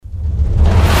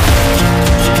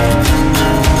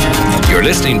You're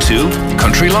listening to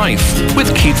Country Life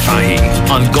with Keith Fahy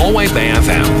on Galway Bay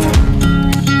FM.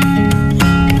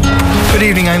 Good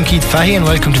evening, I'm Keith Fahy and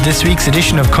welcome to this week's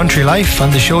edition of Country Life.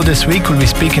 On the show this week we'll be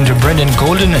speaking to Brendan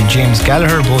Golden and James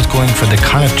Gallagher, both going for the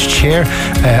Connacht Chair,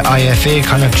 IFA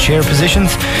Connacht Chair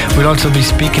positions. We'll also be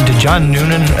speaking to John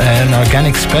Noonan, an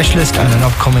organic specialist on an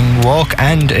upcoming walk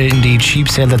and indeed sheep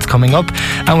sale that's coming up.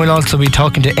 And we'll also be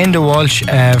talking to Enda Walsh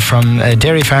from a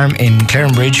dairy farm in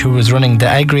Clarinbridge, who was running the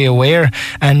Agri Aware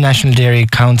and National Dairy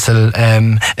Council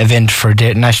event for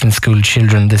national school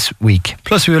children this week.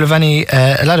 Plus we will have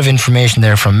a lot of information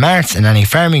there from Marts and any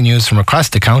farming news from across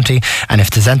the county. And if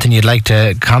there's anything you'd like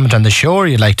to comment on the show, or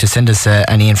you'd like to send us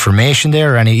any information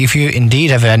there, or if you indeed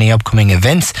have any upcoming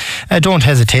events, don't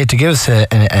hesitate to give us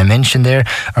a mention there,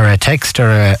 or a text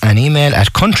or an email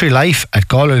at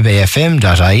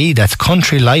countrylife@galwaybayfm.ie. That's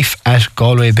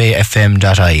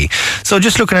countrylife@galwaybayfm.ie. So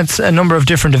just looking at a number of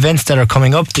different events that are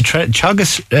coming up. The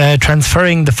Teagasc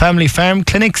transferring the family farm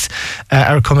clinics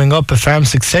are coming up. A farm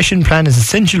succession plan is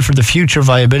essential for the future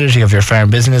viability of your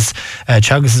farm business.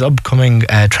 Teagasc's upcoming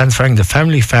transferring the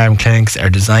family farm clinics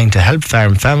are designed to help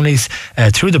farm families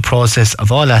through the process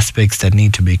of all aspects that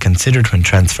need to be considered when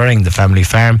transferring the family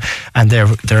farm. And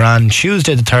they're on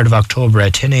Tuesday the 3rd of October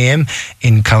at 10 a.m.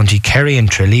 in County Kerry in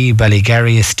Tralee,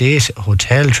 Ballygarry Estate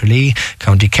Hotel, Tralee,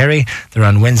 County Kerry. They're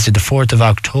on Wednesday the 4th of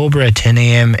October at 10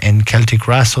 a.m. in Celtic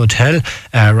Ross Hotel,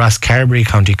 Rosscarbery,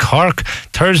 County Cork.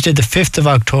 Thursday the 5th of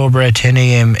October at 10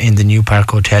 a.m. in the New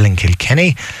Park Hotel in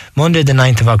Kilkenny. Monday the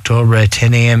 9th of October at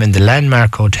 10 a.m. in the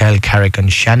Landmark Hotel,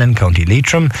 Carrick-on-Shannon, County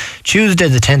Leitrim. Tuesday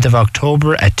the 10th of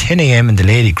October at 10 a.m. in the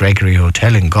Lady Gregory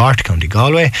Hotel in Gort, County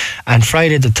Galway. And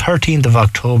Friday the 13th of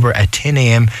October at 10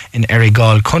 a.m. in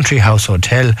Errigal Country House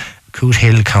Hotel,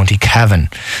 Cootehill, County Cavan.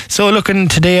 So looking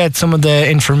today at some of the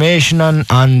information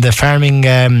on the farming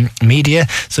media.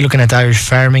 So looking at the Irish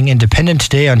Farming Independent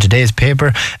today on today's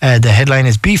paper, the headline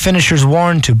is Beef Finishers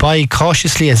warned to buy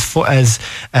cautiously as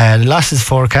losses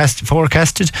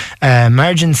forecasted.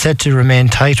 Margins set to remain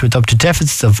tight with up to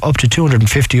deficits of up to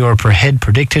 €250 per head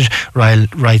predicted,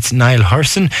 writes Niall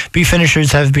Hurson. Beef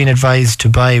finishers have been advised to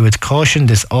buy with caution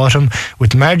this autumn,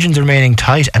 with margins remaining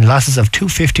tight and losses of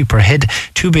 €250 per head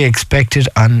to be expected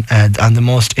on the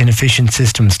most inefficient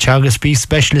systems. Teagasc beef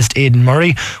specialist Aidan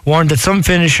Murray warned that some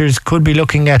finishers could be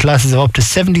looking at losses of up to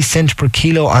 70 cent per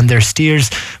kilo on their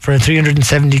steers. For a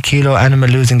 370 kilo animal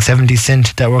losing 70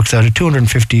 cent, that works out at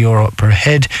 €250 per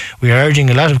head. We are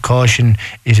urging a lot of caution.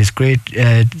 It is great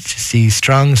to see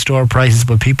strong store prices,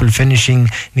 but people finishing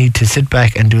need to sit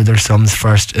back and do their sums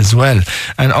first as well.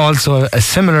 And also a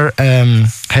similar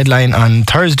headline on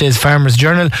Thursday's Farmers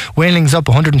Journal, Whaling's up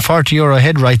 €140 a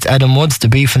head, writes Adam Woods, the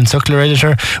beef and suckler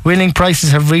editor. Whaling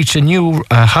prices have reached a new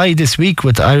high this week,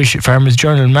 with the Irish Farmers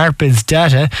Journal Martbids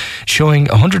data showing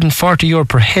 €140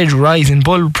 per head rise in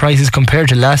bull prices compared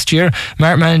to last year.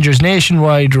 Mart managers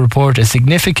nationwide report a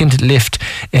significant lift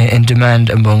in demand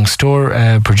among store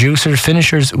producers,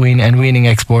 finishers, and weaning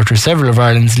exporters. Several of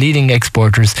Ireland's leading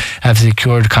exporters have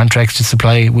secured contracts to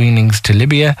supply weanings to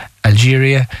Libya,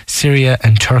 Algeria, Syria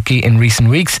and Turkey in recent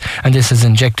weeks, and this has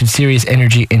injected serious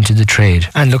energy into the trade.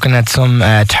 And looking at some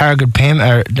target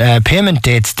payment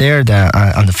dates there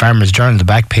on the Farmers Journal, the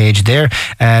back page there.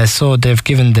 So they've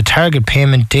given the target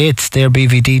payment dates there.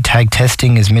 BVD tag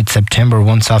testing is mid-September,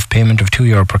 once-off payment of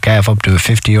 €2 per calf up to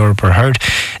 €50 per herd.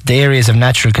 The areas of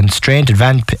natural constraint,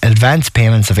 advance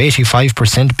payments of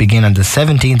 85% begin on the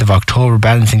 17th of October,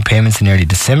 balancing payments in early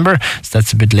December, so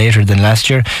that's a bit later than last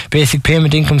year. Basic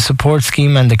payment income support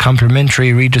scheme and the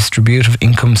complementary redistributive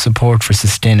income support for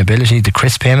sustainability, the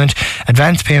CRIS payment.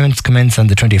 Advance payments commence on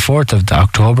the 24th of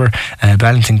October.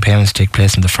 Balancing payments take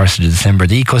place on the 1st of December.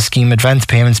 The Eco Scheme advance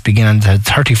payments begin on the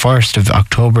 31st of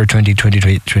October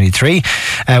 2023,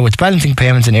 with balancing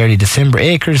payments in early December.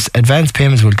 Acres advance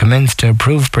payments will commence to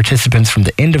approved participants from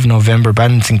the end of November.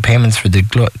 Balancing payments for the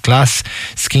GLAS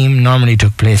scheme normally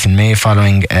took place in May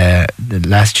following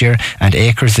last year, and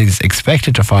Acres is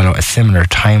expected to follow a similar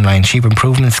timeline. Sheep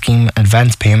Improvement Scheme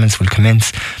advance payments will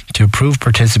commence to approved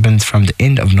participants from the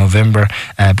end of November.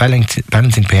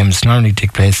 Balancing payments normally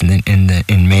take place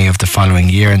in May of the following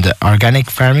year. And the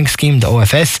Organic Farming Scheme, the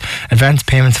OFS, advance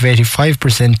payments of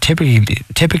 85%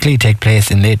 typically take place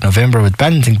in late November, with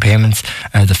balancing payments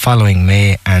the following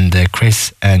May. And the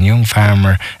CRIS and Young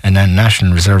Farmer and then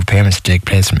National Reserve payments take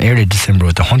place from early December,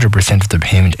 with 100% of the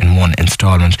payment in one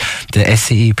instalment. The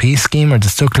SCEP scheme, or the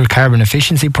Suckler Carbon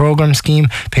Efficiency Programme scheme,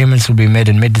 payments will be made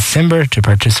in mid-December to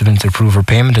participants approved for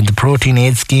payment, and the Protein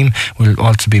Aid scheme will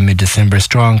also be mid-December.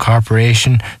 Straw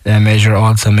Incorporation measure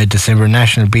also mid-December.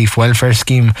 National Beef Welfare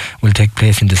Scheme will take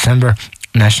place in December.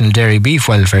 National Dairy Beef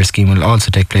Welfare Scheme will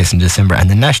also take place in December, and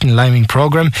the National Liming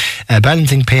Programme,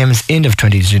 balancing payments end of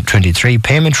 2023,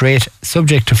 payment rate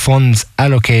subject to funds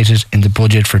allocated in the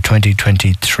budget for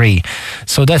 2023.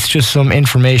 So that's just some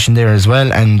information there as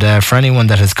well. And for anyone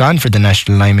that has gone for the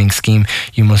National Liming Scheme,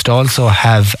 you must also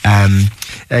have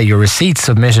your receipts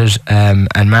submitted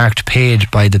and marked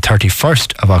paid by the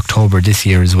 31st of October this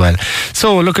year as well.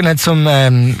 So looking at some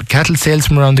cattle sales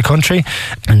from around the country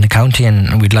and the county,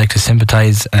 and we'd like to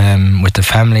sympathise with the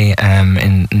family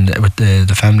with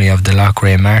the family of the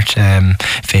Loughrea Mart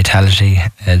fatality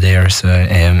there. So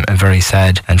a very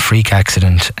sad and freak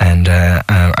accident, and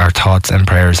our thoughts and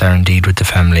prayers are indeed with the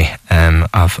family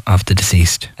of the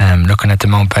deceased. Looking at the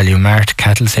Montpellier Mart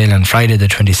cattle sale on Friday the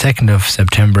 22nd of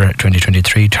September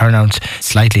 2023, turnout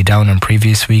slightly down on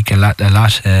previous week. A lot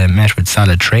met with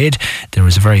solid trade. There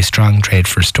was a very strong trade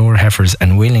for store heifers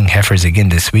and wheeling heifers again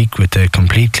this week, with a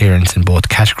complete clearance in both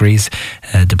categories.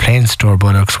 The plain store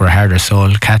bullocks were harder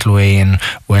sold. Cattle weigh in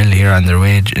well here on their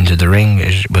way into the ring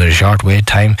with a short wait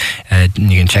time.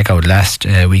 You can check out last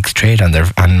week's trade on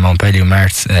Montpellier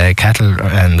Mart's cattle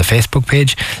on the Facebook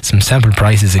page. Some sample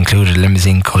prices included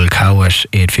limousine cull cow at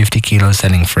 850 kilos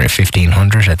selling for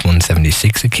 1500 at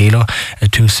 176 a kilo.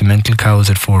 Two cemental cows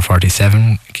at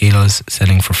 447 kilos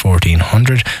selling for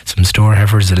 1400. Some store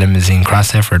heifers, a limousine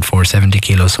cross heifer at 470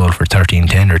 kilos sold for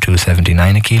 1310 or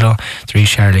 279 a kilo. Three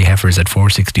Charlie heifers at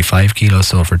 465 kilos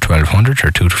sold for 1200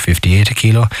 or 258 a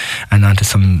kilo. And on to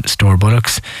some store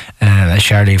bullocks. A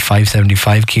Charlie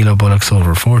 575 kilo bullock sold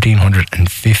for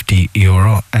 €1,450.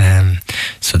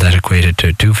 So that equated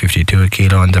to 252 a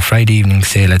kilo. On the Friday evening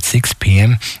sale at 6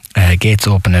 p.m. Gates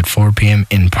open at 4 p.m.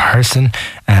 in person,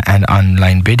 and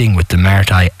online bidding with the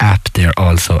Marti app there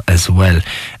also as well.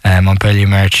 Montpellier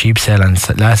Mart sheep sale on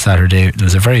last Saturday. There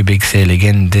was a very big sale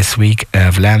again this week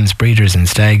of lambs, breeders and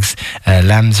stags.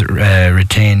 Lambs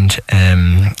retained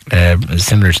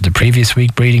similar to the previous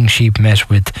week. Breeding sheep met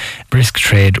with brisk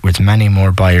trade with many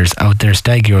more buyers out there.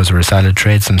 Stag ewes were a solid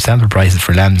trade. Some sample prices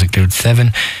for lambs include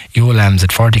 7 ewe lambs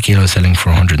at 40 kilos selling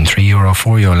for €103,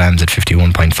 4 ewe lambs at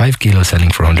 51.5 kilos selling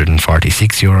for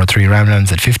 €146, 3 ram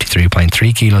lambs at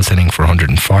 53.3 kilos selling for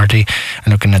 €140.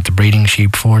 And looking at the breeding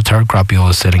sheep, 4 third crop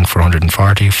ewes selling for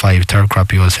 €140, 5 third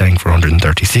crop ewes selling for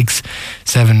 €136,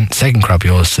 7 second crop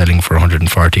ewes selling for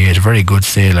 €148. A very good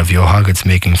sale of ewe hoggets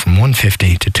making from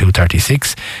 €150 to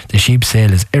 €236. The sheep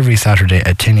sale is every Saturday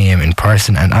at 10 a.m. in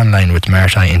person and online with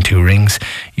Marti in 2 rings.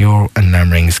 Ewe and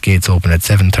lamb rings, gates open at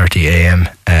 7:30 a.m.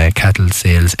 Cattle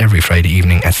sales every Friday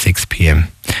evening at 6 p.m.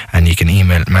 And you can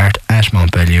email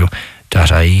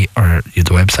mart@montpellier.ie, or the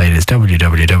website is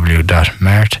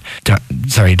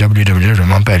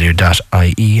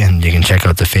www.montpellier.ie, and you can check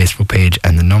out the Facebook page,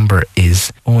 and the number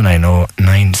is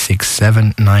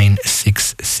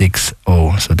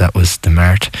 090-967-9660. So that was the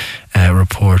Mart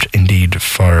report indeed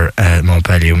for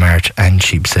Montpellier Mart and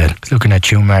sheep sale. Looking at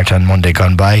Tuam Mart on Monday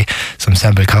gone by, some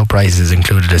sample cow prices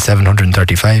included a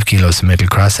 735 kilo Smithil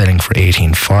cross selling for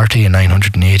 1840, a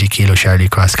 980 kilo Charlie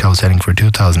cross cow selling for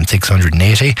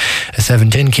 2680, a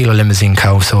 710 kilo limousine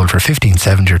cow sold for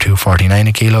 1570 or 249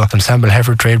 a kilo. Some sample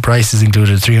heifer trade prices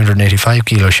included a 385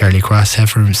 kilo Charlie cross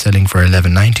heifer selling for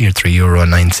 1190 or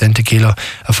 €3.09 a kilo,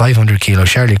 a 500 kilo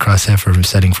Charlie cross heifer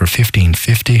selling for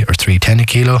 1550 or 310 a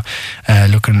kilo.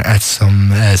 Looking at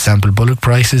some sample bullock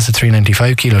prices, a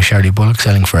 395 kilo Charlie bullock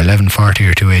selling for 1140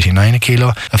 or 289 a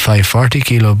kilo, a 540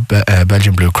 kilo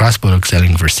Belgian blue cross bullock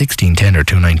selling for 1610 or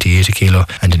 298 a kilo,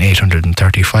 and an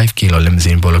 835 kilo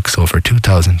limousine bullock sold for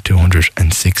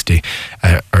 2260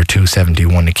 or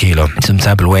 271 a kilo. Some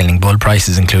sample whaling bull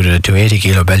prices included a 280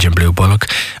 kilo Belgian blue bullock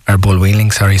or bull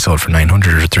whaling sold for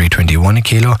 900 or 321 a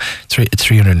kilo,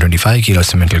 325 kilo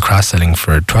cemental cross selling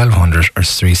for 1200 or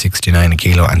 369 a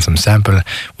kilo, and some sample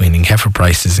weaning heifer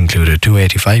prices included a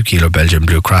 285 kilo Belgian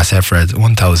blue cross heifer at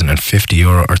 €1,050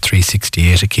 or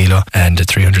 368 a kilo, and a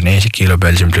 380 kilo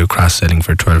Belgian blue cross selling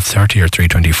for 1230 or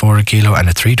 324 a kilo, and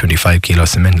a 325 kilo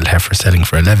cemental heifer selling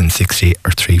for 1160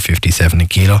 or 357 a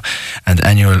kilo. And the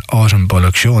annual autumn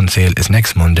bullock show and sale is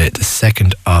next Monday, the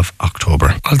 2nd of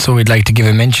October. Also, we'd like to give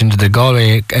a mention to the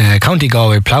Galway County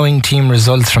Galway ploughing team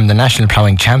results from the National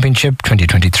Ploughing Championship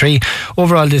 2023.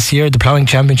 Overall this year, the Ploughing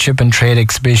Championship and Trade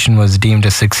Exhibition was deemed found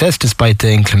a success despite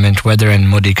the inclement weather and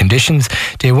muddy conditions.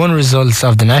 Day 1 results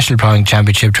of the National Ploughing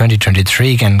Championship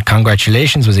 2023, and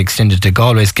congratulations was extended to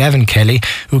Galway's Gavin Kelly,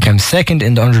 who came second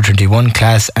in the under-21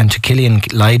 class, and to Killian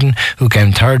Lydon, who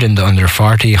came third in the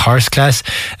under-40 horse class.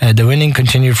 The winning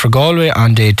continued for Galway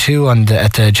on day 2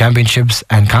 at the championships,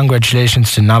 and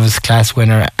congratulations to novice class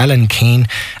winner Alan Keane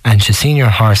and to senior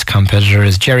horse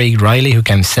competitors Jerry Riley, who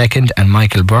came second, and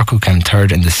Michael Burke, who came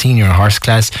third in the senior horse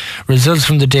class. Results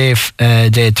from the day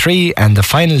 3 and the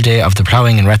final day of the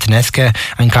ploughing in Rathneska,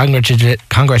 and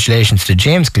congratulations to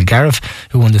James Gallagher,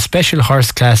 who won the special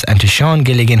horse class, and to Sean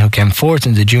Gilligan, who came fourth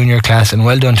in the junior class, and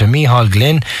well done to Micheál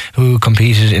Glynn, who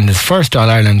competed in his first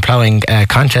All-Ireland ploughing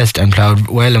contest and ploughed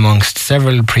well amongst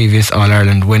several previous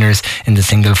All-Ireland winners in the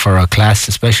single furrow class.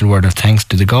 A special word of thanks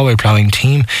to the Galway ploughing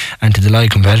team and to the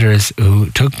live competitors who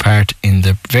took part in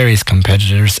the various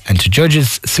competitors, and to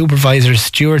judges, supervisors,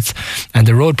 stewards and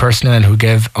the road personnel who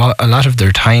gave a lot of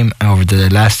their time over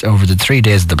the 3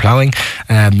 days of the ploughing.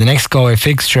 The next Galway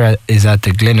fixture is at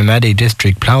the Glenamaddy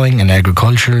District Ploughing and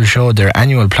Agricultural Show. Their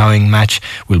annual ploughing match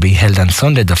will be held on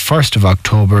Sunday the 1st of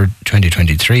October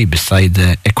 2023 beside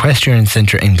the Equestrian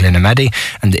Centre in Glenamaddy,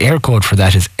 and the air code for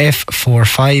that is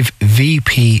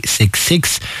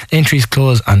F45VP66. Entries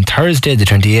close on Thursday the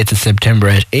 28th of September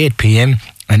at 8 p.m.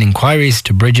 and inquiries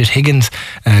to Bridget Higgins,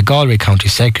 Galway County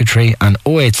Secretary, on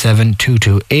 087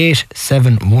 228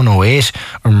 7108,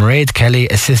 or Mairead Kelly,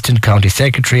 Assistant County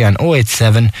Secretary, on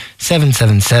 087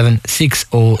 777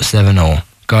 6070.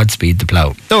 Godspeed the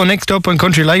plough. So next up on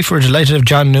Country Life, we're delighted to have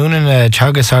John Noonan, a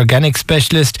Teagasc organic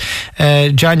specialist.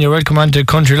 John, you're welcome on to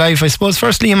Country Life. I suppose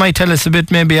firstly you might tell us a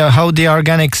bit maybe how the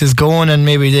organics is going, and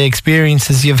maybe the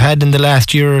experiences you've had in the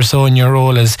last year or so in your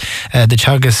role as the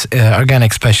Teagasc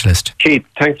organic specialist. Keith,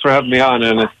 thanks for having me on,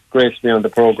 and it's great to be on the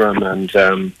programme. And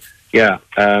I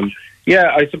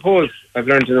suppose I've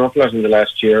learned an awful lot in the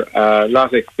last year, a lot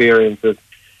of experiences,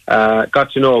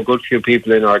 got to know a good few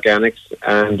people in organics,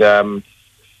 and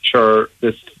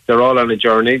they're all on a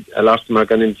journey. A lot of them are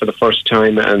going in for the first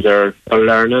time, and they're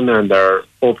learning and they're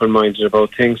open-minded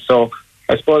about things. So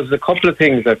I suppose there's a couple of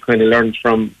things I've kind of learned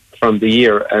from the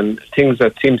year, and things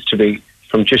that seems to be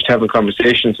from just having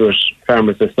conversations with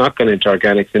farmers that's not gone into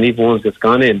organics, and even ones that's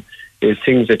gone in, is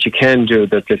things that you can do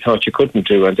that they thought you couldn't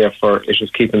do, and therefore it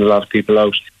was keeping a lot of people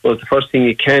out. Well, the first thing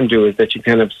you can do is that you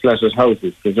can have slatted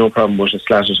houses. There's no problem with a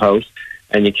slatted house,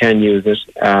 and you can use it.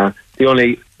 The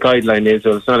only guideline is,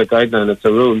 or it's not a guideline, it's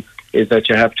a rule, is that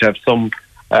you have to have some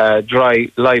dry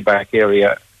lie-back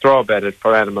area, straw-bedded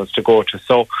for animals to go to.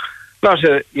 So a lot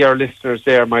of your listeners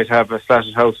there might have a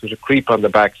slatted house with a creep on the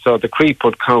back, so the creep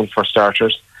would count for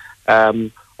starters.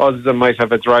 Others of them might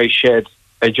have a dry shed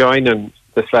adjoining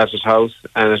the slatted house,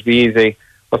 and it'd be easy.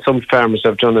 What some farmers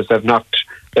have done is they've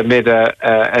made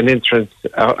an entrance,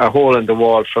 a hole in the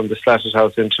wall from the slatted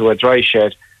house into a dry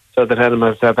shed, so that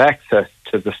animals have access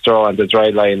to the straw and the dry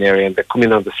lying area, and they come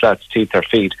in on the slats to eat their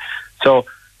feed. So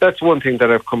that's one thing that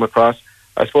I've come across.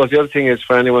 I suppose the other thing is,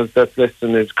 for anyone that's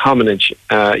listening, is commonage.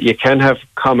 You can have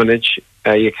commonage.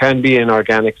 You can be in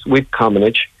organics with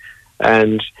commonage,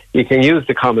 and you can use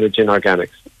the commonage in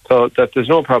organics. So that there's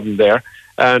no problem there.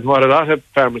 And what a lot of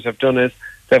farmers have done is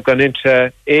they've gone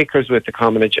into acres with the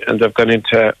commonage, and they've gone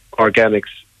into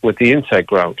organics with the inside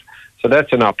ground. So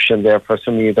that's an option there for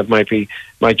some of you that might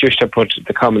just have put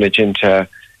the commonage into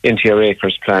your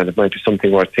acres plan. It might be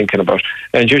something worth thinking about.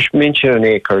 And just mentioning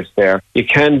acres there, you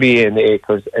can be in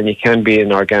acres and you can be in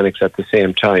organics at the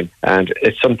same time. And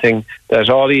it's something that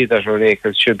all of you that are in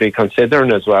acres should be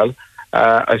considering as well.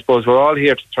 I suppose we're all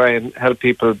here to try and help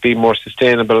people be more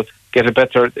sustainable, get a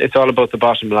better, it's all about the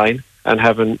bottom line and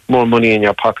having more money in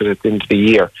your pocket at the end of the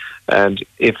year. And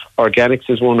if organics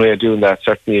is one way of doing that,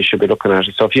 certainly you should be looking at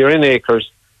it. So if you're in acres,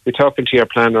 you're talking to your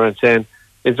planner and saying,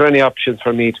 is there any options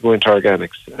for me to go into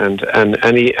organics? And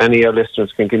any of your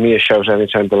listeners can give me a shout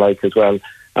anytime they like as well,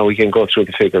 and we can go through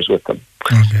the figures with them.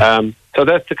 Okay. So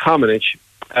that's the commonage.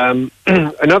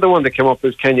 Another one that came up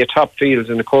is, can you top fields?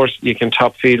 And of course you can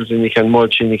top fields, and you can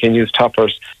mulch, and you can use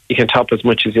toppers. You can top as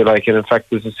much as you like, and in fact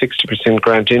there's a 60%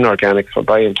 grant in organics for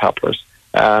buying toppers.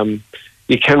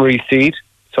 You can reseed.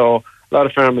 So a lot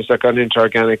of farmers that got into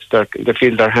organics, they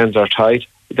feel their hands are tied.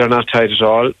 They're not tied at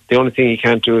all. The only thing you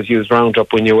can't do is use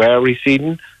Roundup when you are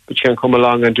reseeding, but you can come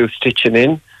along and do stitching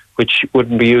in, which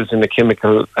wouldn't be using a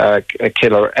chemical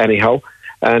killer anyhow.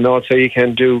 And also you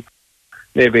can do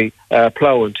maybe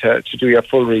ploughing to do your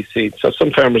full reseed. So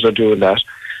some farmers are doing that.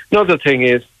 Another thing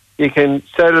is, you can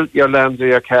sell your lambs or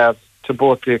your calves to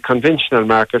both the conventional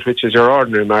market, which is your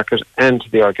ordinary market, and to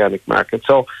the organic market.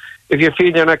 So if you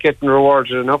feel you're not getting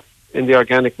rewarded enough in the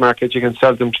organic market, you can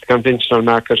sell them to the conventional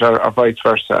market, or vice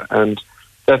versa. And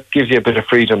that gives you a bit of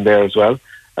freedom there as well.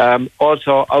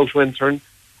 Also, outwintering.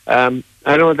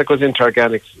 I know that goes into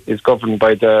organics is governed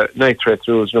by the nitrate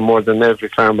rules no more than every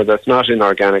farmer that's not in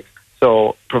organic.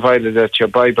 So, provided that you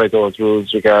abide by those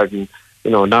rules regarding,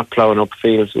 not ploughing up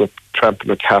fields with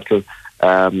trampling of cattle,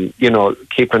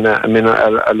 keeping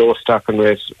a low stocking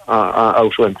rate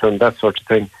outwintering, that sort of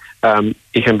thing,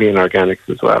 you can be in organics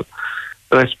as well.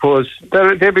 And I suppose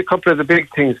there'll be a couple of the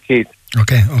big things, Keith.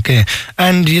 Okay.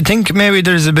 And do you think maybe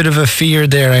there's a bit of a fear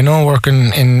there? I know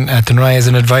working at Dunray as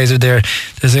an advisor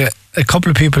there's a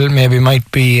couple of people maybe might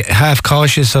be half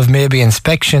cautious of maybe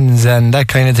inspections and that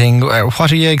kind of thing.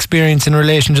 What are your experience in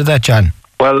relation to that, John?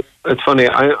 Well, it's funny.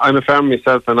 I'm a farmer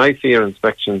myself, and I fear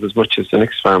inspections as much as the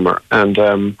next farmer. And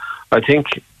I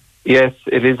think, yes,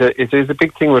 it is a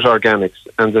big thing with organics,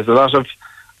 and there's a lot of,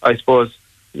 I suppose,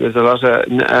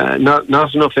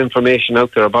 not enough information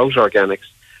out there about organics,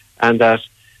 and that,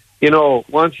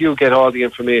 once you get all the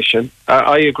information,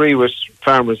 I agree with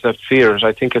farmers that fear it.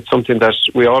 I think it's something that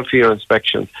we all fear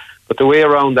inspections, but the way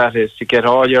around that is to get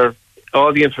all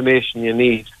the information you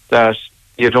need, that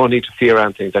you don't need to fear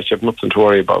anything, that you have nothing to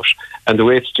worry about. And the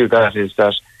way to do that is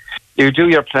that you do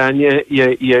your plan,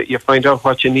 you find out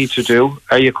what you need to do.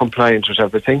 Are you compliant with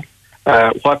everything?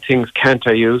 What things can't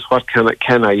I use? What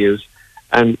can I use?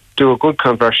 And do a good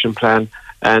conversion plan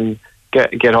and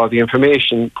get all the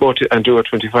information, go to and do a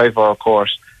 25-hour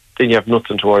course, then you have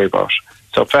nothing to worry about.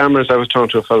 So farmers, I was talking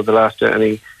to a fellow the last day,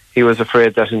 and he was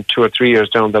afraid that in 2 or 3 years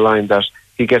down the line that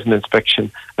he'd get an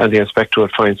inspection and the inspector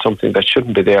would find something that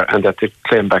shouldn't be there and that they'd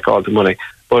claim back all the money.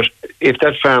 But if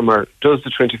that farmer does the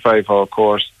 25-hour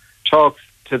course, talks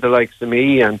to the likes of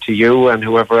me and to you and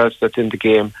whoever else that's in the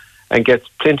game, and gets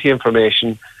plenty of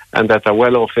information and that they're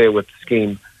well au fait with the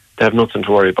scheme, they have nothing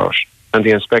to worry about. And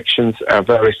the inspections are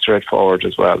very straightforward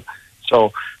as well.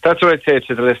 So that's what I'd say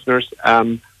to the listeners.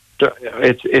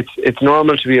 It's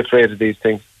normal to be afraid of these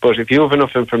things, but if you have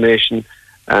enough information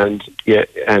and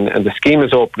the scheme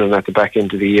is opening at the back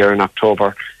end of the year in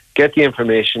October, get the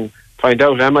information, find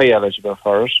out, am I eligible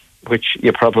for it, which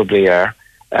you probably are,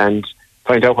 and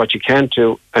find out what you can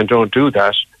do and don't do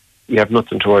that, you have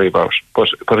nothing to worry about. But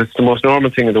it's the most normal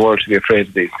thing in the world to be afraid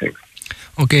of these things.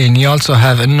 Okay, and you also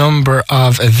have a number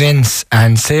of events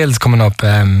and sales coming up,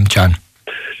 John.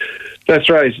 That's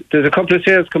right. There's a couple of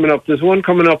sales coming up. There's one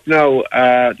coming up now,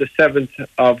 the 7th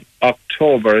of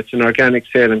October. It's an organic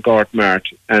sale in Gort Mart,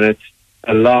 and it's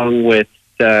along with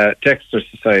the Dexter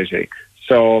Society.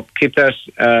 So keep that,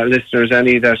 listeners,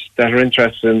 any that are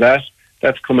interested in that.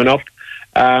 That's coming up.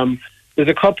 There's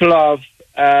a couple of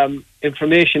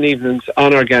information evenings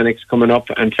on organics coming up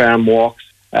and farm walks.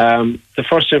 The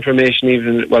first information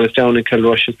evening, well, it's down in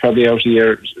Kilrush. It's probably out of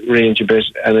your range a bit,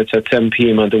 and it's at 7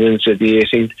 p.m. on the Wednesday the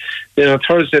 18th. Then on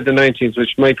Thursday the 19th,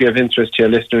 which might be of interest to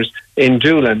your listeners, in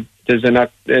Doolan, there's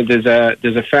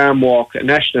a farm walk, a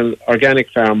national organic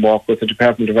farm walk with the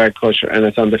Department of Agriculture, and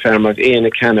it's on the farm of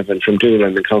Enda Canavan from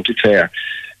Doolan in County Clare.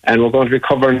 And we're going to be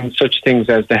covering such things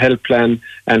as the health plan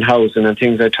and housing and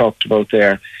things I talked about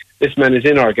there. This man is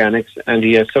in organics, and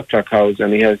he has suckler cows,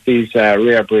 and he has these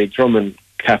rare breed Drummond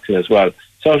cattle as well.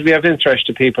 So it'll be of interest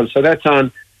to people. So that's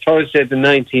on Thursday the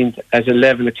 19th at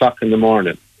 11 o'clock in the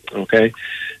morning. Okay.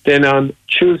 Then on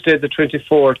Tuesday the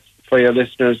 24th, for your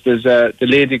listeners, there's the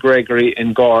Lady Gregory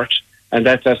in Gort, and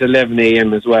that's at 11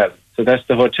 a.m. as well. So that's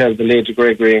the hotel, the Lady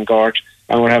Gregory in Gort,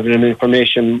 and we're having an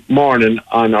information morning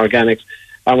on organics,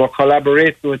 and we're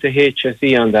collaborating with the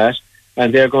HSE on that,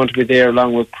 and they're going to be there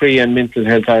along with CRE and Mental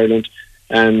Health Ireland,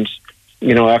 and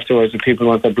afterwards, if people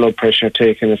want their blood pressure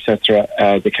taken, etc.,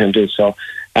 they can do so.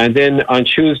 And then on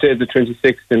Tuesday, the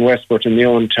 26th, in Westport, in the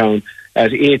own town,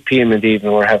 at 8 p.m. in the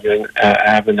evening, we're having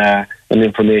an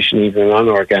information evening on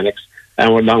organics,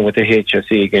 and we're along with the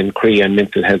HSE again, CRE and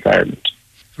Mental Health Ireland.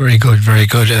 Very good, very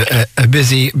good. A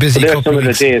busy couple some of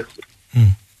weeks. Of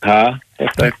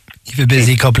the dates. You've a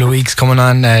busy couple of weeks coming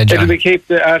on, John. It'll keep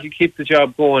the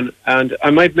job going, and I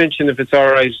might mention, if it's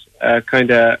all right, kind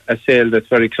of a sale that's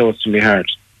very close to my heart.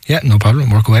 Yeah, no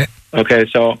problem. Work away. Okay,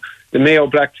 so the Mayo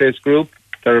Blackface Group,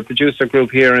 they're a producer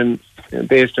group here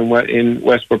based in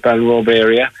Westport Ballinrobe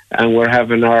area, and we're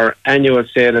having our annual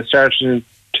sale. It started in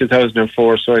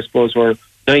 2004, so I suppose we're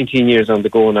 19 years on the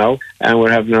go now, and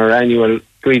we're having our annual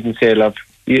breeding sale of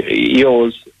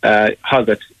ewes,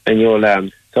 hoggets and ewe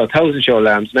lambs. So 1,000 ewe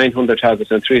lambs, 900 hoggets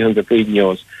and 300 breeding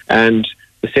ewes, and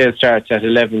the sale starts at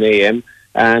 11 a.m.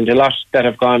 And a lot that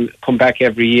have come back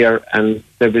every year, and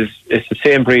it's the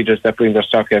same breeders that bring their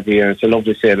stock every year. It's a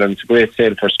lovely sale, and it's a great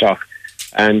sale for stock.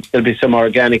 And there'll be some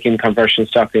organic in conversion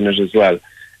stock in it as well.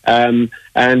 And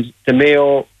the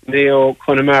Mayo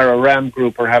Connemara Ram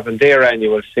Group are having their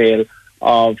annual sale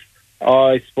of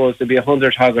I suppose there'll be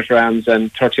 100 Hogget rams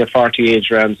and 30 or 40 age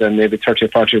rams and maybe 30 or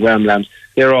 40 ram lambs.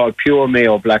 They're all pure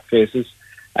Mayo blackfaces,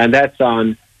 and that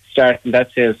sale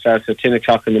starts at 10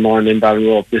 o'clock in the morning in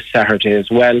Ballinrobe this Saturday as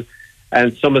well.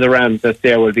 And some of the rams that's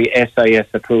there will be SIS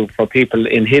approved for people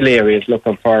in hill areas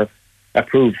looking for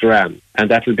approved ram, and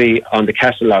that will be on the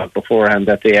catalogue beforehand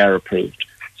that they are approved.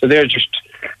 So they're just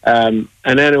and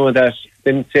anyone that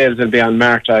then sales will be on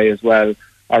Marti as well,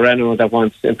 or anyone that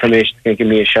wants information can give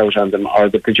me a shout on them, or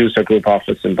the producer group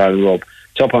office in Ballinrobe.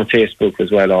 It's up on Facebook as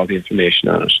well, all the information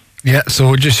on it. Yeah,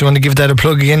 so just want to give that a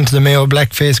plug again to the Mayo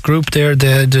Blackface group there,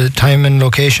 the time and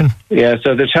location. Yeah,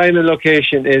 so the time and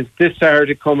location is this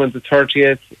Saturday coming the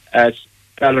 30th at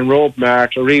Ballinrobe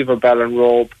Mart, or River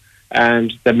Ballinrobe,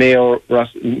 and the Mayo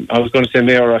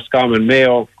Roscommon,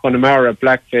 Mayo Connemara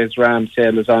Blackface Ram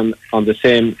sale is on the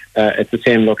same at the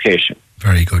same location.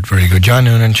 Very good, very good. John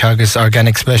Noonan, Teagasc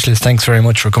Organic Specialist, thanks very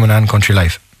much for coming on Country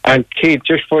Life. And Keith,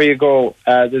 just before you go,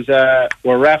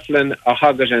 we're raffling a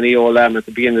Hogget and EO lamb at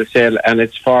the beginning of the sale, and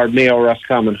it's for Mayo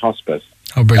Roscommon Hospice.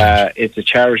 Oh, brilliant. It's a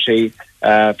charity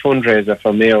fundraiser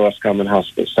for Mayo Roscommon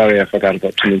Hospice. Sorry, I forgot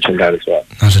to mention that as well.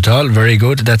 Not at all. Very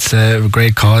good. That's a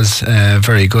great cause.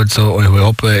 Very good. So we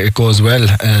hope it goes well.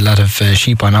 A lot of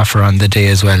sheep on offer on the day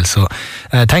as well. So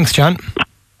thanks, John.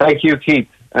 Thank you, Keith.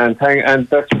 And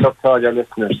best of luck to all your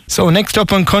listeners. So next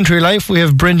up on Country Life we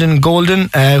have Brendan Golden,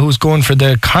 who's going for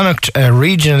the Connacht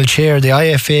Regional Chair, the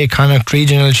IFA Connacht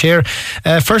Regional Chair.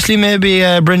 Firstly, maybe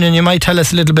Brendan, you might tell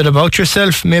us a little bit about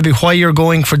yourself, maybe why you're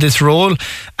going for this role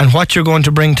and what you're going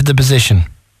to bring to the position.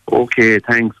 Okay,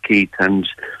 thanks Keith, and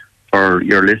for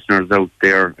your listeners out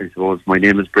there, I suppose my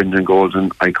name is Brendan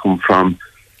Golden. I come from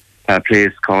a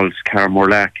place called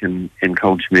Carmorlack in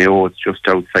County Mayo. It's just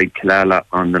outside Killala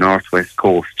on the northwest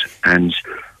coast, and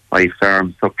I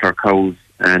farm suckler cows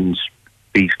and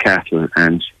beef cattle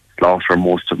and slaughter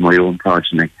most of my own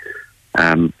progeny.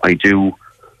 I do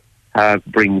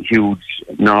bring huge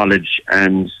knowledge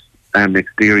and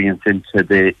experience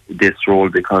into this role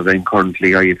because I'm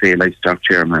currently IFA Livestock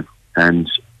Chairman, and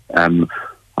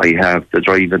I have the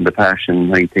drive and the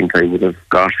passion I think I would have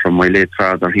got from my late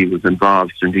father. He was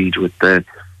involved indeed with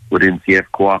NCF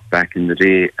Co-op back in the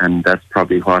day, and that's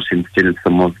probably what instilled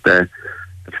some of the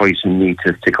fight in me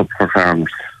to stick up for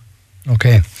farmers.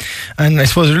 Okay, and I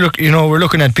suppose we're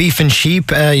looking at beef and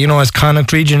sheep. As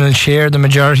Connacht Regional Chair, the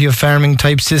majority of farming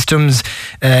type systems,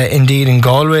 indeed in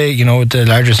Galway, the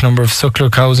largest number of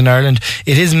suckler cows in Ireland,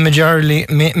 it is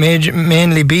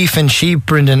mainly beef and sheep.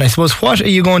 Brendan, I suppose, what are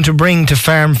you going to bring to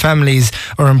farm families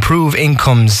or improve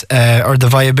incomes or the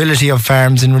viability of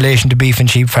farms in relation to beef and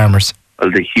sheep farmers?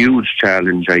 Well, the huge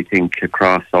challenge I think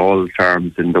across all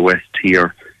farms in the West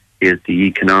here is the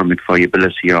economic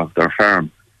viability of their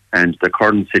farm. And the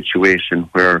current situation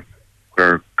where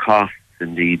costs,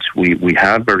 indeed, we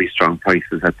have very strong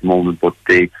prices at the moment, but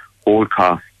the whole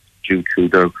costs due to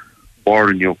the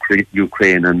war in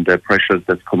Ukraine and the pressures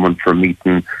that's coming from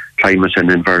meeting climate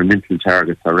and environmental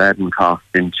targets are adding costs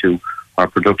into our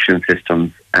production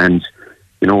systems. And,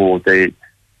 we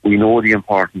know the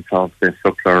importance of the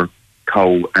suckler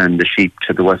cow and the sheep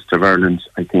to the west of Ireland.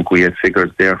 I think we have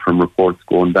figures there from reports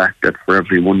going back that for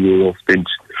every €1 spent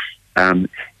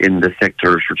in the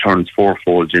sector returns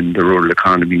fourfold in the rural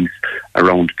economies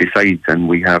around besides, and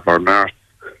we have our marts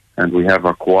and we have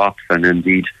our co-ops and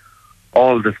indeed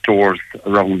all the stores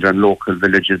around and local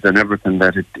villages and everything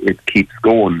that it keeps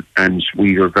going, and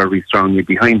we are very strongly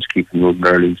behind keeping rural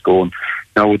Ireland going.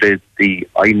 Now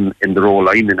I'm in the role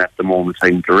I'm in at the moment,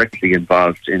 I'm directly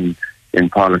involved in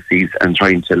policies and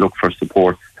trying to look for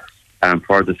support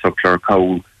for the suckler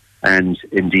cow and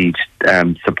indeed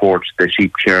support the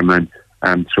sheep chairman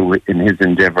through in his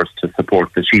endeavours to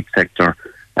support the sheep sector.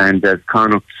 And as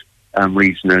Connacht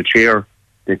Regional Chair,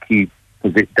 the key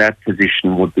that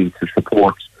position would be to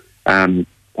support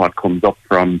what comes up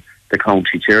from the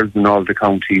county chairs in all the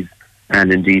counties,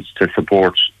 and indeed to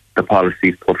support the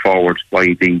policies put forward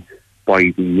by the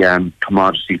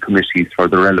commodity committees for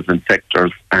the relevant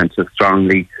sectors, and to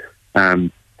strongly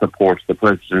support the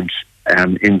President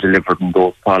in delivering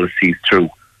those policies through.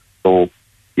 So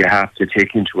you have to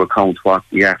take into account what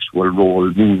the actual role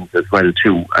means as well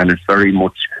too, and it's very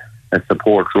much a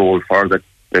support role for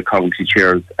the county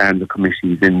chairs and the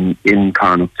committees in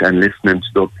Connacht, and listening to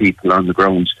those people on the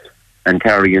ground and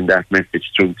carrying that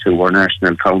message through to our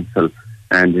National Council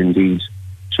and indeed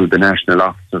to the National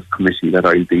Officers Committee that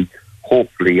I'll be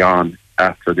hopefully on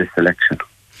after this election.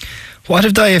 What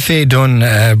have the IFA done,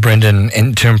 Brendan,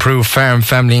 to improve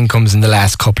family incomes in the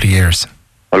last couple of years?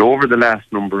 Well, over the last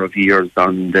number of years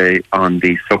on the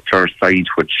suckler side,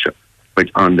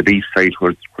 which on the beef side,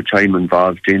 which I'm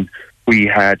involved in, we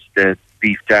had the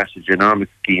beef data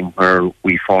genomics scheme where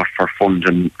we fought for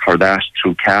funding for that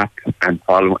through CAP, and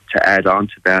to add on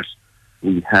to that,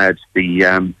 we had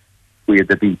the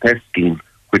BPS scheme,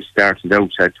 which started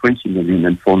out at 20 million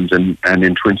in funding, and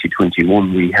in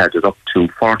 2021 we had it up to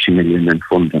 40 million in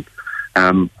funding.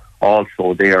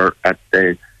 Also there at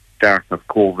the start of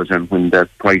COVID, and when the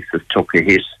prices took a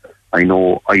hit, I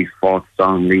know I fought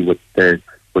strongly with the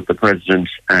President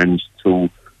and to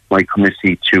my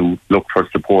committee to look for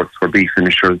support for beef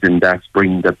finishers in that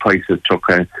spring. The prices took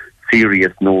a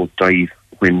serious nosedive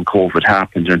when COVID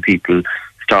happened and people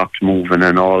stopped moving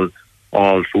and all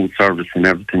food service and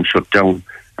everything shut down,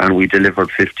 and we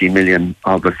delivered 50 million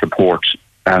of a support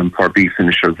for beef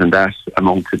finishers, and that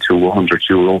amounted to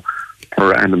 €100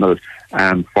 per animal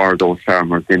for those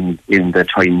farmers in the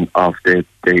time of the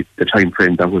time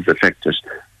frame that was affected.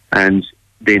 And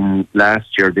then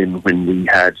last year, when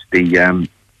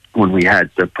we had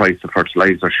the price of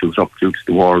fertiliser shoot up due to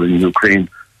the war in Ukraine,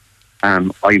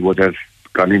 I would have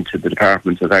gone into the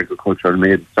Department of Agriculture and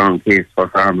made a strong case for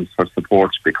farmers for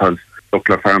support, because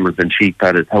suckler farmers and sheep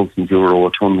at €1,000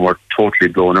 a tonne were totally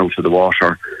blown out of the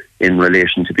water in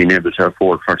relation to being able to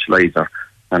afford fertiliser.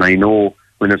 And I know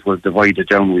when it was divided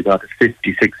down, we got a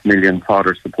 56 million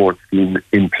fodder support scheme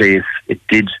in place. It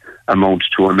did amount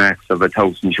to a max of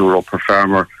 €1,000 per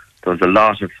farmer. There's a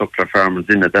lot of suckler farmers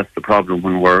in it. That's the problem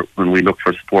when we look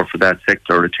for support for that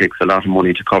sector. It takes a lot of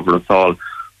money to cover us all.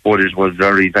 But it was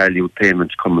very valued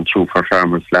payment coming through for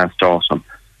farmers last autumn.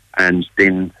 And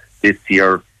then this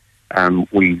year,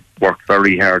 we worked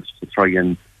very hard to try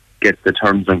and get the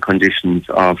terms and conditions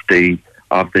of the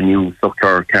new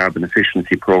suckler carbon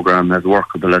efficiency programme as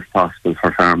workable as possible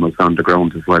for farmers on the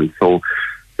ground as well. So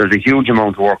there's a huge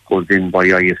amount of work goes in by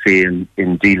IFA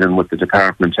in dealing with the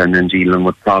department and in dealing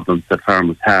with problems that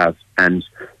farmers have. And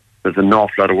there's an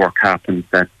awful lot of work happens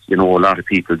that, a lot of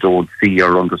people don't see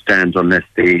or understand unless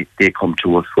they come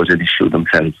to us with an issue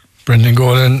themselves. Brendan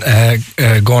Golan,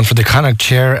 going for the Connacht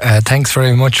chair. Thanks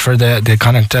very much for the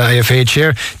Connacht IFA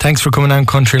chair. Thanks for coming on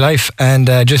Country Life. And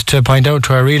just to point out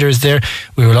to our readers there,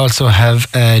 we will also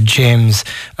have James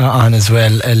on as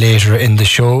well later in the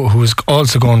show, who's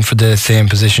also going for the same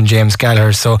position, James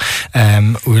Gallagher. So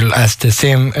we'll ask the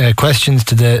same questions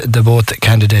to the both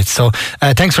candidates. So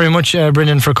thanks very much,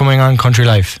 Brendan, for coming on Country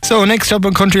Life. So next up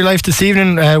on Country Life this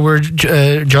evening, we're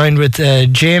joined with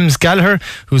James Gallagher,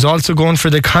 who's also going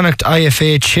for the Connacht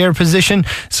IFA chair position.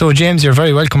 So James, you're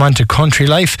very welcome on to Country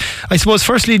Life. I suppose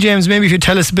firstly, James, maybe if you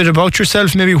tell us a bit about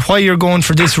yourself, maybe why you're going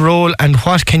for this role and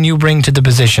what can you bring to the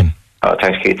position.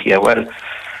 Thanks, Keith. Yeah, well,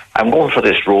 I'm going for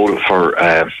this role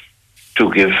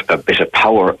to give a bit of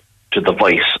power to the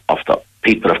voice of the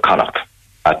people of Connacht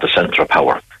at the centre of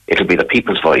power. It'll be the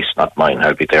people's voice, not mine.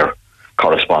 I'll be their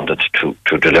correspondent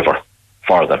to deliver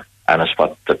for them, and it's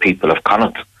what the people of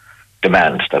Connacht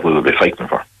demand that we will be fighting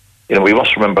for. We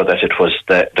must remember that it was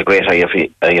the great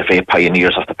IFA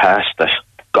pioneers of the past that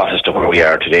got us to where we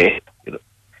are today.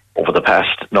 Over the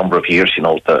past number of years,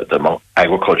 the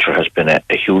agriculture has been a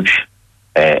huge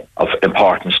of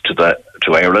importance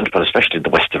to Ireland, but especially the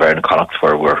west of Ireland, Connacht,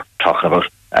 where we're talking about.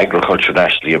 Agriculture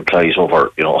nationally employs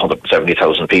over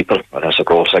 170,000 people and has a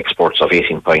gross exports of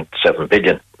 18.7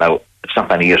 billion. Now, it's not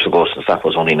many years ago since that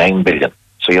was only 9 billion.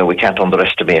 So we can't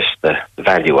underestimate the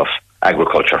value of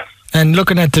agriculture. And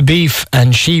looking at the beef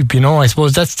and sheep, I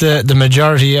suppose that's the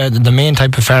majority, the main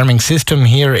type of farming system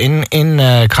here in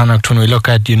Connacht. When we look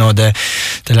at, the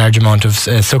large amount of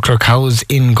suckler cows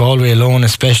in Galway alone,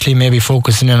 especially maybe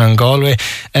focusing in on Galway.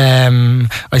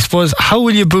 I suppose, how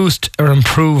will you boost or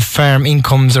improve farm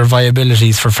incomes or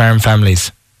viabilities for farm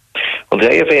families? Well, the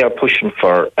IFA are pushing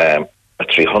for a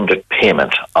 300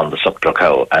 payment on the suckler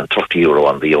cow and €30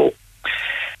 on the ewe.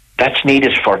 That's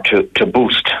needed to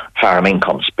boost farm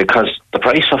incomes, because the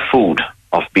price of food,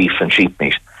 of beef and sheep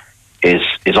meat, is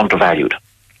undervalued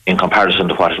in comparison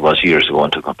to what it was years ago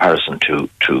and to comparison to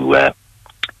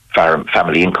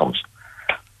family incomes.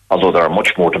 Although there are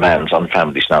much more demands on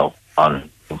families now on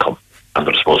income and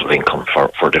the disposable income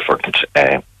for different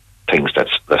things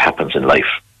that happens in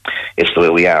life. It's the way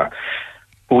we are.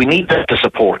 But we need to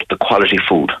support the quality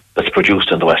food that's produced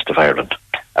in the west of Ireland.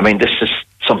 I mean, this is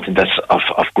something that's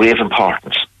of grave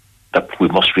importance, that we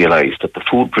must realise that the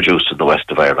food produced in the west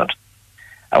of Ireland,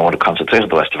 I want to concentrate on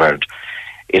the west of Ireland,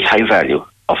 is high value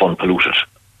of unpolluted.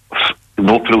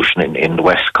 No pollution in the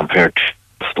west compared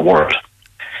to the world.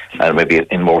 And maybe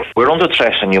in more. We're under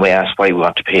threat, and you may ask why we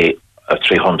want to pay a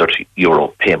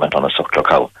 €300 payment on a suckler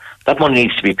cow. That money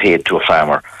needs to be paid to a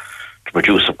farmer to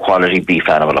produce a quality beef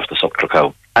animal of the suckler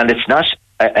cow. And it's not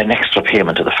an extra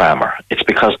payment to the farmer. It's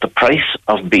because the price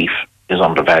of beef is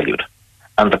undervalued.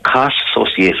 and the costs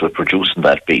associated with producing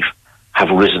that beef have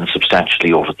risen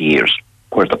substantially over the years,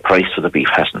 where the price of the beef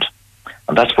hasn't.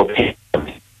 And that's what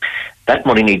that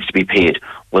money needs to be paid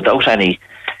without any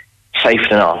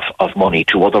siphoning off of money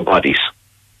to other bodies,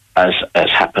 as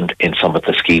happened in some of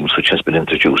the schemes which has been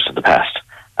introduced in the past.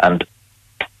 And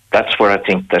that's where I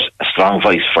think that a strong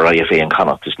voice for IFA and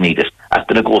Connacht is needed at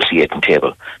the negotiating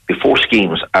table before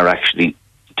schemes are actually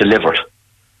delivered,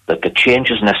 that the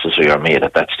changes necessary are made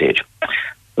at that stage.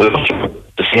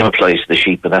 The same applies to the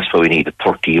sheep, and that's why we need a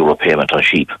 €30 payment on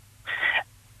sheep,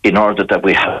 in order that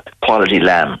we have quality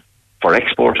lamb for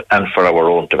export and for our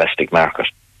own domestic market.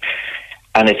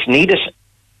 And it's needed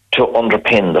to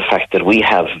underpin the fact that we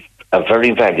have a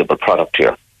very valuable product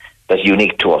here that's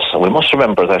unique to us. And we must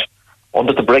remember that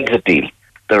under the Brexit deal,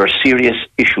 there are serious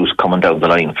issues coming down the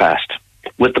line fast.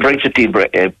 With the Brexit deal,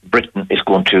 Britain is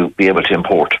going to be able to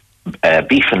import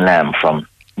beef and lamb from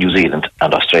New Zealand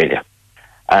and Australia.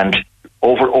 And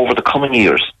over the coming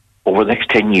years, over the next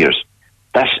 10 years,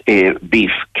 that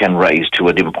beef can rise to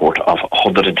an import of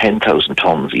 110,000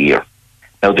 tonnes a year.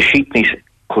 Now, the sheep meat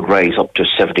could rise up to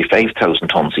 75,000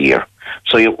 tonnes a year.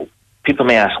 So people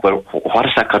may ask, well, what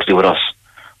has that got to do with us?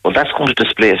 Well, that's going to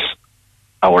displace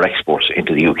our exports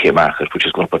into the UK market, which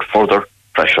is going to put further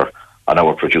pressure on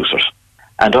our producers.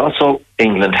 And also,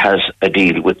 England has a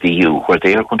deal with the EU where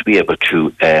they are going to be able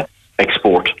to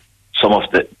export some of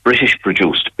the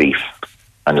British-produced beef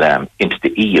and lamb into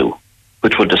the EU,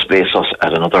 which will displace us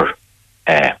at another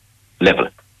level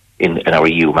in our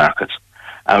EU markets.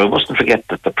 And we mustn't forget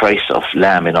that the price of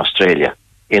lamb in Australia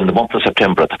in the month of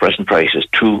September at the present price is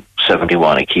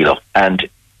 $2.71 a kilo. And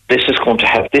this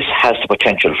has the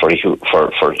potential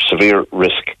for severe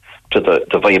risk to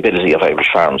the viability of Irish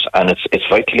farms. And it's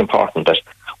vitally important that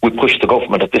we push the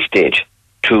government at this stage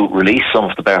to release some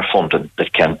of the bare funding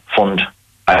that can fund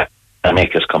and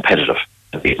make us competitive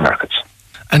in these markets.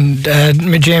 And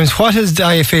James, what has the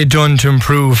IFA done to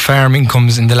improve farm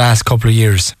incomes in the last couple of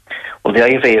years? Well, the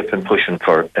IFA have been pushing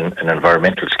for an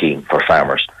environmental scheme for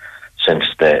farmers since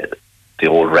the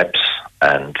old reps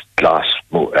and GLAS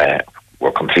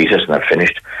were completed and are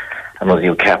finished. And with the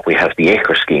new CAP, we have the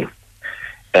acre scheme.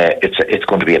 It's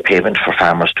going to be a payment for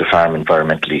farmers to farm in an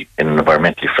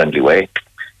environmentally friendly way.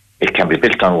 It can be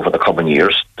built on over the coming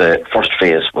years. The first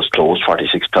phase was closed.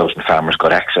 46,000 farmers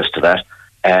got access to that.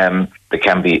 There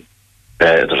can be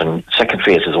the second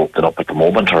phase is opening up at the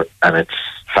moment, and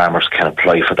farmers can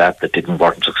apply for that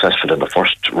weren't successful in the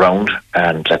first round.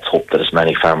 And let's hope that as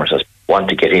many farmers as want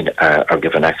to get in are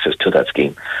given access to that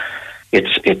scheme.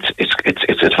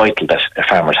 It's vital that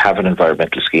farmers have an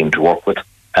environmental scheme to work with,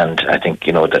 and I think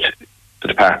that the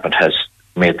department has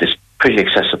made this pretty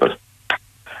accessible.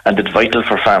 And it's vital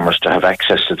for farmers to have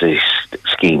access to these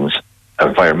schemes,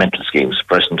 environmental schemes,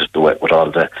 present with all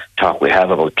the talk we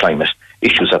have about climate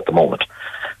issues at the moment,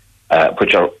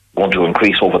 which are going to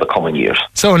increase over the coming years.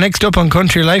 So next up on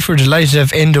Country Life, we're delighted to have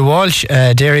Enda Walsh,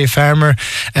 dairy farmer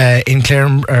in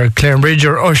Clarinbridge,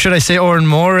 or should I say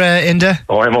Oranmore, Enda?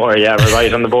 Oranmore, yeah, we're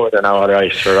right on the border now, all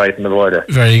right, we're right on the border.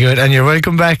 Very good, and you're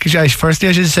welcome back. Firstly,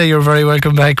 I should say you're very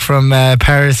welcome back from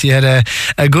Paris. You had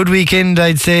a good weekend,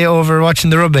 I'd say, over watching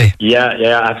the rugby. Yeah,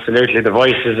 absolutely. The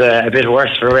voice is a bit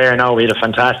worse for wear now. We had a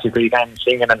fantastic weekend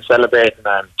singing and celebrating,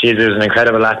 and it was an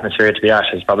incredible atmosphere to be at.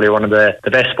 It's probably one of the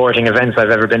best sporting events I've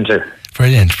ever been to.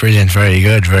 Brilliant, very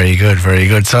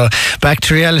good. So back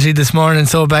to reality this morning,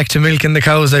 so back to milking the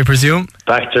cows, I presume?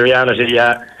 Back to reality,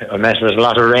 yeah. I met there was a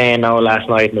lot of rain now last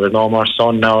night, and there was no more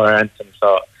sun now or anything,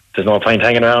 so there's no point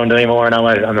hanging around anymore now,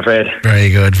 I'm afraid. Very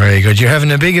good. You're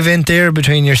having a big event there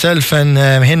between yourself and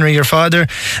Henry, your father,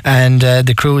 and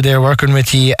the crew there working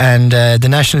with you, and the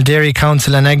National Dairy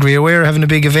Council and Agri-Aware having a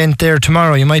big event there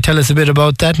tomorrow. You might tell us a bit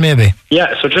about that, maybe?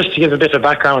 Yeah, so just to give a bit of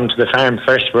background to the farm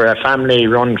first, we're a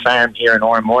family-run farm here in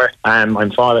Oranmore. I'm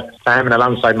farming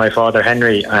alongside my father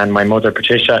Henry and my mother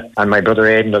Patricia, and my brother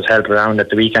Aidan does help around at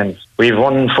the weekends. We've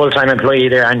one full-time employee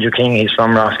there, Andrew King. He's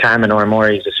from Roscommon,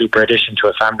 Oranmore. He's a super addition to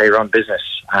a family-run business.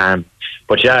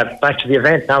 But yeah, back to the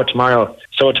event now tomorrow.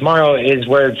 So tomorrow is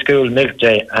World School Milk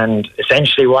Day, and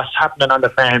essentially what's happening on the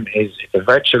farm is it's a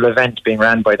virtual event being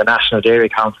run by the National Dairy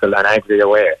Council and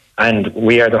Agri-Aware, and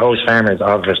we are the host farmers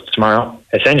of it tomorrow.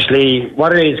 Essentially,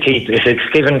 what it is, Keith, is it's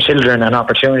giving children an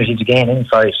opportunity to gain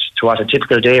insight to what a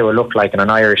typical day will look like in an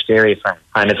Irish dairy farm.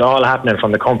 And it's all happening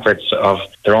from the comforts of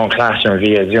their own classroom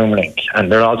via Zoom link.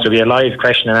 And there'll also be a live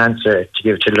question and answer to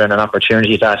give children an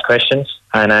opportunity to ask questions.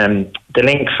 And the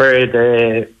link for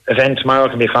the event tomorrow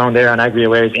can be found there on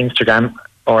Agri-Aware's Instagram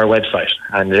or website.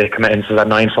 And it commences at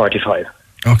 9:45.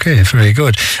 Okay, very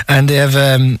good. And they have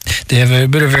a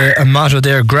bit of a motto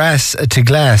there: grass to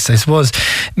glass. I suppose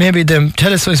maybe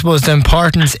tell us, I suppose, the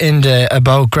importance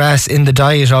about grass in the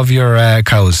diet of your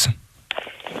cows.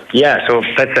 Yeah, so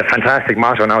that's a fantastic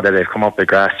motto now that they've come up with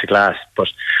grass to glass. But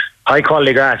high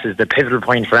quality grass is the pivotal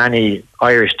point for any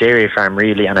Irish dairy farm,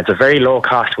 really, and it's a very low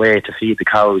cost way to feed the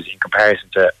cows in comparison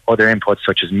to other inputs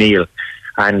such as meal.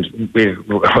 And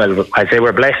I'd say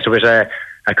we're blessed with a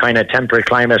kind of temperate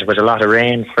climate with a lot of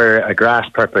rain for a grass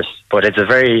purpose, but it's a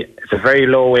very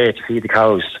low way to feed the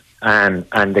cows. And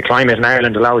the climate in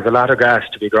Ireland allows a lot of grass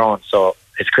to be grown, so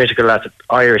it's critical that the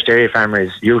Irish dairy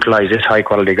farmers utilise this high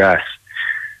quality grass.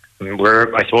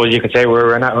 I suppose you could say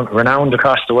we're renowned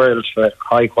across the world for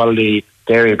high quality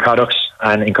dairy products,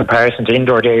 and in comparison to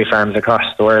indoor dairy farms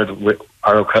across the world,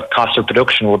 our cost of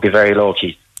production would be very low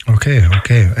key. Okay.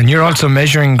 And you're also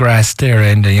measuring grass there,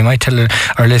 Enda. You might tell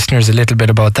our listeners a little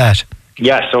bit about that.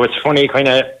 Yeah, so it's funny kind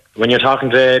of when you're talking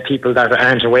to people that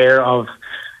aren't aware of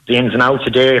the ins and outs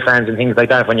of dairy farms and things like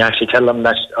that, when you actually tell them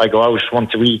that I go out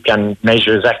once a week and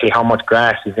measure exactly how much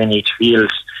grass is in each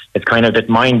field, it's kind of a bit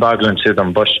mind-boggling to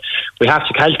them. But we have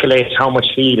to calculate how much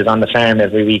feed is on the farm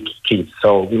every week, Keith.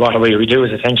 So what we do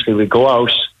is essentially we go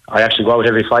out. I actually go out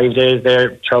every 5 days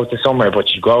there throughout the summer,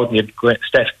 but you go out and you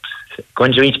go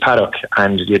into each paddock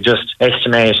and you just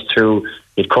estimate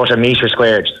you'd cut a metre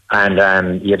squared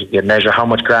and you'd measure how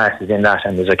much grass is in that,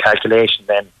 and there's a calculation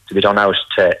then to be done out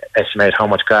to estimate how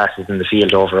much grass is in the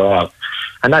field overall.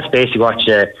 And that's basically what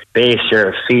you base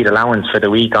your feed allowance for the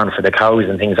week on for the cows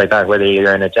and things like that, whether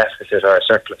you're in a deficit or a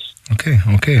surplus.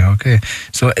 Okay.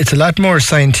 So it's a lot more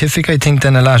scientific, I think,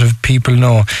 than a lot of people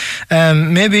know.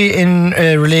 Maybe in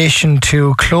relation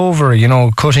to clover,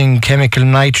 cutting chemical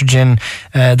nitrogen,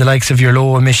 the likes of your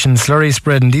low emission slurry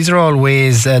spread, and these are all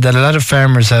ways that a lot of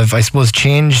farmers have, I suppose,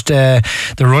 changed the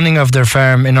running of their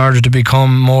farm in order to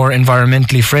become more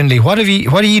environmentally friendly. What are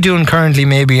you doing currently,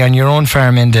 maybe on your own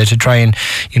farm, Enda, to try and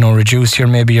reduce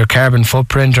your carbon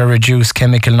footprint or reduce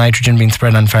chemical nitrogen being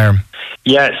spread on farm?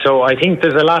 Yeah, so I think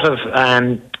there's a lot of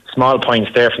small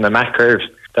points there from the MAC curve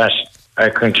that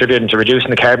are contributing to reducing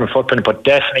the carbon footprint, but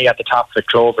definitely at the top of it,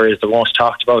 clover is the most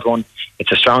talked about one.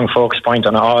 It's a strong focus point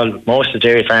on most of the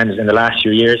dairy farms in the last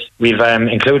few years. We've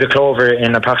included clover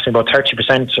in approximately about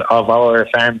 30% of our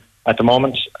farm at the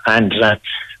moment, and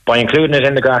by including it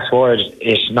in the grass sward,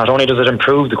 it not only does it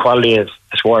improve the quality of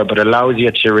the sward, but it allows you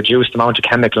to reduce the amount of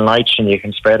chemical nitrogen you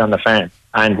can spread on the farm.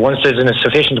 And once there's a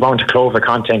sufficient amount of clover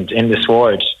content in the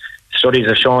sward, studies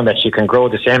have shown that you can grow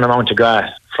the same amount of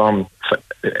grass from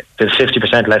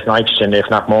 50% less nitrogen, if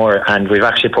not more. And we've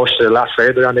actually pushed it a lot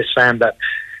further on this farm, that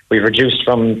we've reduced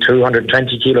from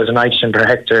 220 kilos of nitrogen per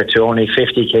hectare to only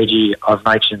 50 kg of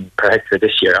nitrogen per hectare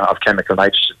this year of chemical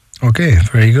nitrogen. Okay,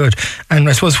 very good. And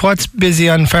I suppose what's busy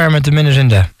on farm at the minute,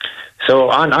 Enda? So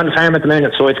on farm at the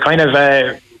minute, so it's kind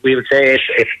of we would say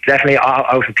it's definitely out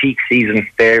of peak season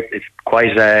there. It's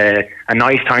quite a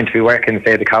nice time to be working.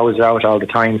 Say the cows are out all the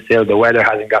time still. The weather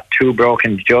hasn't got too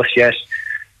broken just yet,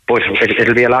 but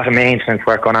it'll be a lot of maintenance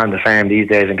work going on the farm these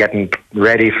days and getting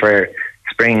ready for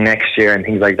spring next year and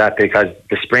things like that, because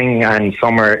the spring and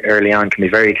summer early on can be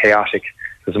very chaotic.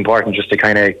 It's important just to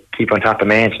kind of keep on top of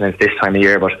maintenance this time of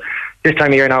year. But this time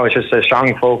of year now, it's just a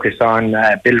strong focus on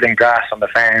building grass on the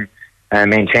farm and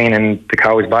maintaining the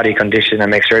cow's body condition and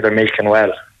make sure they're milking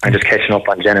well and just catching up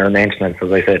on general maintenance,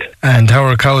 as I said. And how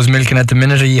are cows milking at the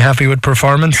minute? Are you happy with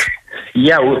performance?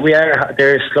 Yeah, we are.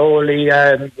 They're slowly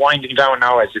winding down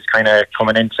now as it's kind of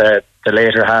coming into the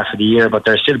later half of the year, but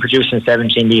they're still producing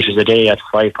 17 litres a day at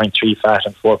 5.3 fat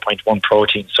and 4.1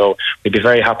 protein. So we'd be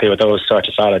very happy with those sort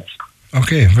of solids.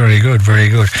 Okay, very good.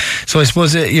 So I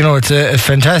suppose it's a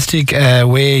fantastic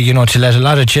way to let a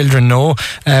lot of children know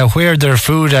where their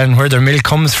food and where their milk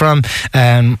comes from,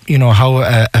 and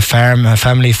how a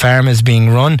family farm is being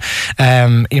run.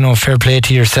 Fair play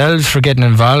to yourselves for getting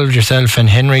involved, yourself and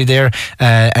Henry there,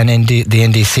 and the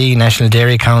NDC, National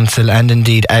Dairy Council, and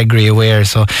indeed AgriAware.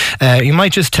 So you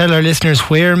might just tell our listeners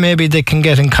where maybe they can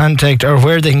get in contact or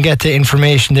where they can get the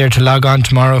information there to log on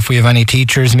tomorrow if we have any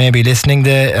teachers maybe listening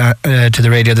to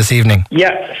the radio this evening.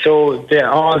 Yeah, so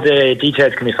all the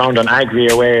details can be found on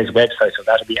AgriAware's website, so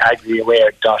that'll be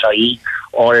agriaware.ie,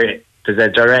 or there's a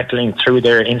direct link through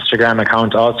their Instagram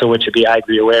account also, which would be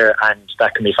AgriAware, and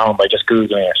that can be found by just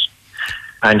Googling it.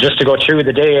 And just to go through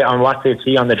the day on what they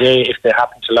see on the day if they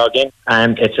happen to log in,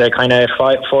 and it's a kind of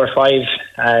 4 or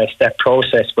 5 step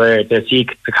process where they see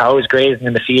the cows grazing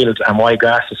in the field and why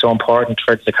grass is so important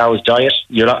for the cow's diet.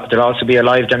 There'll also be a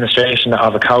live demonstration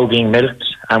of a cow being milked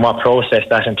and what process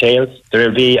that entails. There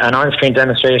will be an on-screen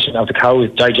demonstration of the cows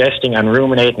digesting and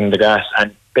ruminating the grass,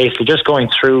 and basically just going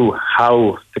through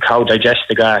how the cow digests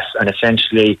the grass and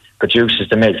essentially produces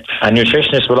the milk. And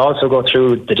nutritionists will also go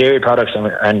through the dairy products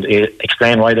and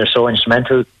explain why they're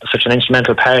such an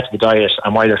instrumental part of the diet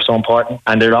and why they're so important.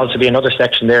 And there'll also be another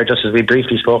section there, just as we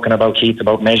briefly spoken about, Keith,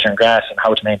 about measuring grass and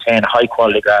how to maintain high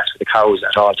quality grass for the cows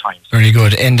at all times. Very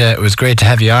good. Enda, it was great to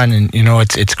have you on, and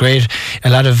it's great. A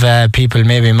lot of people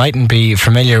maybe mightn't be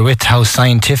familiar with how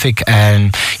scientific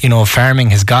and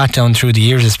farming has got down through the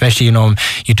years, especially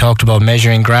you talked about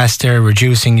measuring grass there,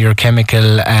 reducing your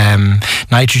chemical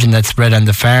nitrogen that's spread on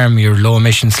the farm, your low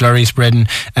emission slurry spreading.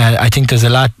 I think there's a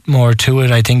lot more to it,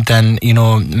 I think, than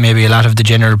maybe a lot of the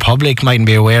general public mightn't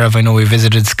be aware of. I know we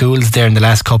visited schools there in the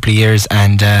last couple of years,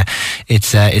 and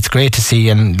it's great to see,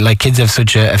 and like kids have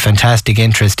such a fantastic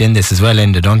interest in this as well,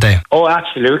 Enda, don't they? Oh,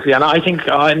 absolutely. And I think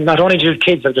not only do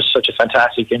kids have just such a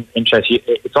fantastic interest,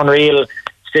 it's unreal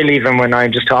still, even when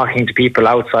I'm just talking to people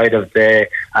outside of the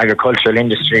agricultural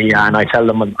industry and I tell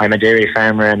them I'm a dairy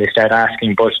farmer and they start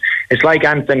asking, but it's like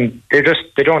Anthony, they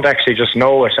don't actually just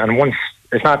know it, and once,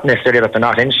 it's not necessarily that they're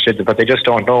not interested, but they just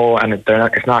don't know, and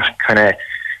it's not kind of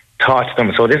taught to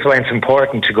them. So this is why it's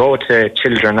important to go to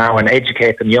children now and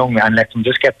educate them young and let them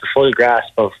just get the full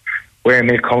grasp of where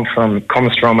milk comes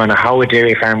from and how a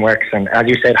dairy farm works, and as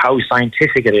you said, how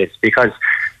scientific it is, because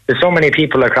there's so many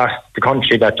people across the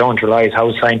country that don't realise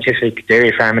how scientific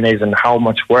dairy farming is and how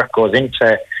much work goes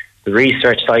into the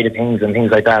research side of things and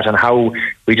things like that, and how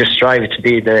we just strive to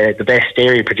be the best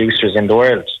dairy producers in the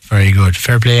world. Very good.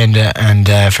 Fair play, and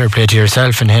fair play to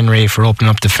yourself and Henry for opening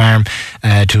up the farm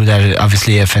to that.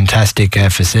 Obviously a fantastic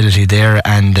facility there,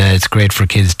 and it's great for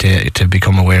kids to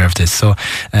become aware of this. So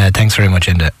thanks very much,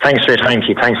 Enda. Thanks for your time,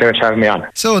 Keith. Thanks very much for having me on.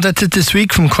 So that's it this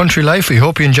week from Country Life. We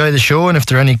hope you enjoy the show, and if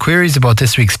there are any queries about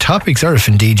this week's topics, or if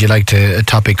indeed you'd like a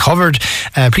topic covered,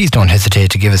 please don't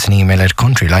hesitate to give us an email at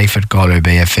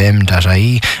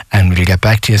countrylife@galwaybayfm.ie, and we'll get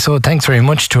back to you. So thanks very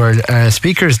much to our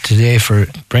speakers today, for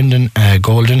Brendan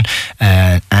Golden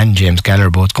and James Gallagher,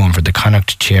 both going for the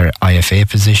Connacht Chair IFA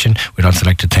position. We'd also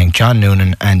like to thank John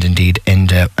Noonan and indeed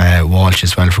Enda Walsh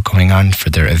as well for coming on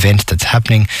for their event that's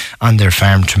happening on their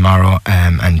farm tomorrow,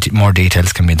 and more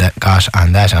details can be got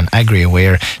on that on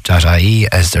agriaware.ie,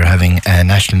 as they're having a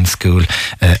national school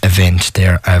event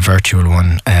there, a virtual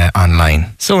one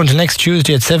online. So until next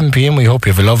Tuesday at 7 p.m, we hope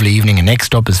you have a lovely evening, and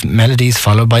next up is Melodies,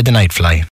 followed by The Nightfly.